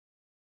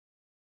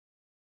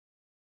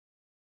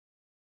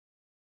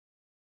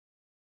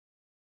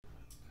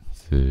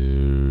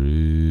There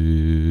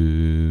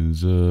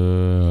is a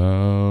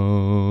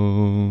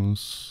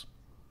house.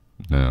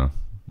 No,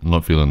 I'm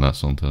not feeling that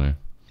song today.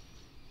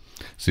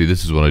 See,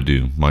 this is what I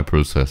do. My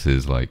process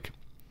is like,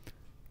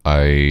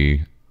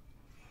 I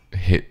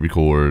hit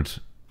record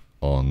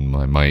on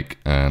my mic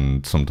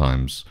and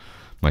sometimes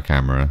my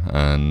camera,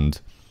 and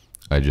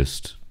I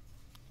just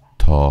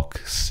talk,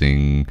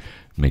 sing,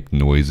 make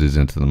noises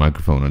into the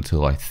microphone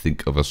until I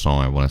think of a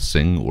song I want to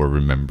sing or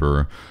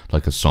remember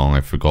like a song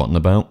I've forgotten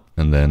about,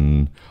 and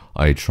then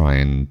I try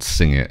and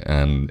sing it.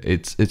 And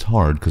it's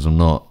hard because I'm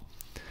not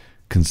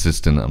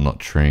consistent, I'm not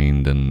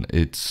trained, and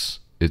it's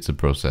a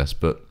process.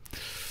 But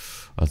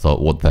I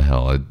thought, what the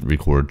hell, I'd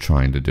record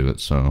trying to do it,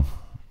 so,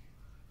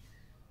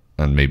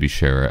 and maybe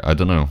share it. I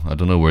don't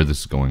know where this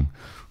is going,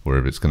 or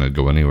if it's gonna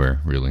go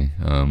anywhere really.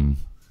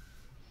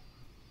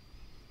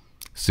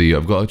 See,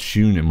 I've got a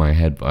tune in my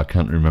head, but I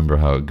can't remember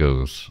how it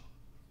goes.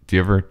 Do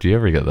you ever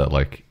get that?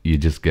 Like, you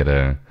just get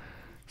a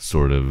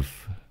sort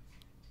of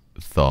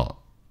thought,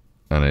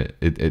 and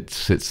it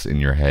sits in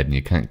your head, and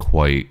you can't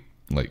quite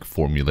like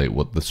formulate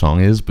what the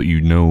song is, but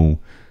you know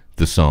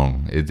the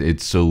song.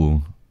 It's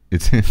so yeah,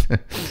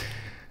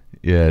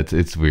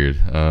 it's weird.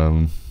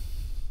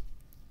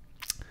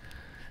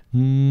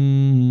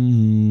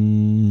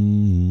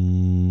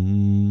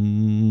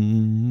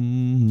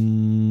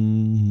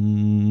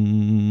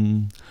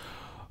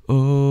 Oh,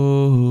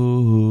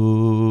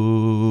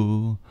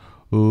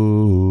 oh.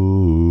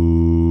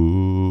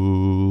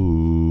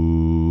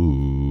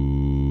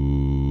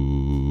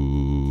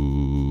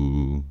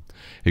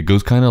 It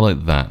goes kind of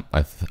like that,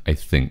 I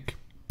think,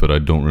 but I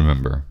don't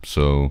remember.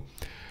 So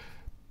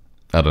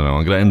I don't know.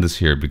 I'm gonna end this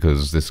here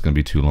because this is gonna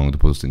be too long to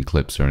post in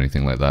clips or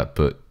anything like that.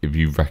 But if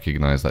you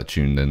recognize that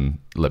tune, then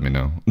let me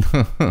know.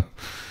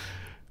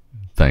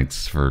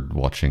 Thanks for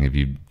watching if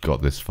you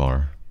got this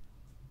far.